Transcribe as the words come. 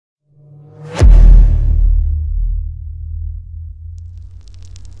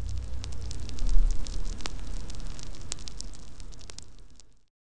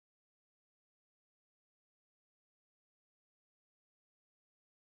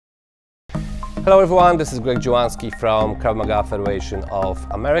Hello everyone, this is Dziewonski from Krav Maga Federation of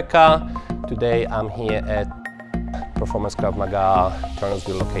America. Today I'm here at Performance Krav Maga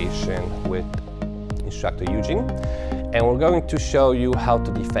Turnersville location with Instructor Eugene, and we're going to show you how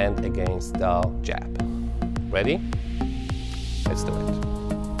to defend against the jab. Ready? Let's do it.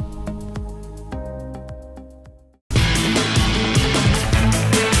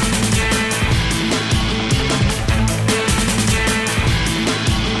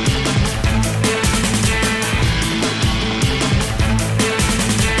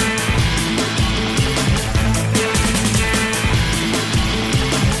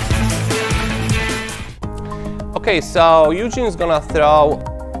 Okay, so Eugene is gonna throw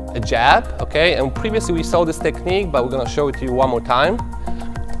a jab, okay? And previously we saw this technique, but we're gonna show it to you one more time.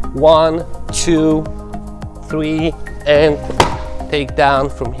 1, 2, 3, and take down.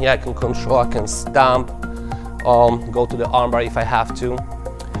 From here I can control, I can stomp, go to the armbar if I have to.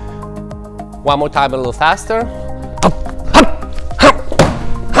 One more time, a little faster.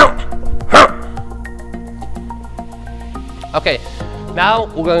 Okay. Now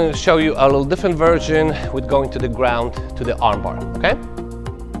we're going to show you a little different version with going to the ground to the armbar, okay?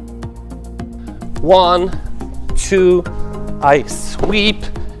 1, 2, I sweep,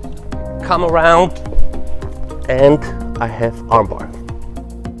 come around, and I have armbar.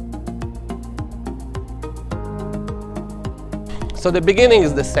 So the beginning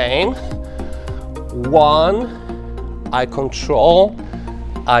is the same. 1, I control,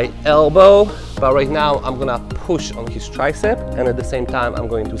 I elbow, but right now I'm gonna push on his tricep, and at the same time I'm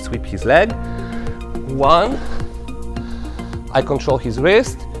going to sweep his leg. 1, I control his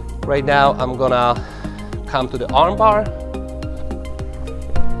wrist. Right now I'm gonna come to the armbar,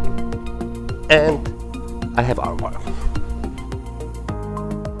 and I have armbar.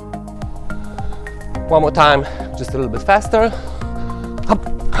 One more time, just a little bit faster. Hup,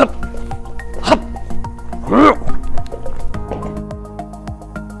 hup, hup.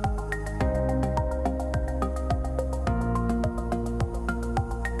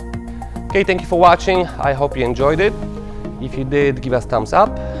 Okay, thank you for watching. I hope you enjoyed it. If you did, give us a thumbs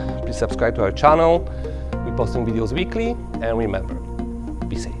up. Please subscribe to our channel. We're posting videos weekly. And remember,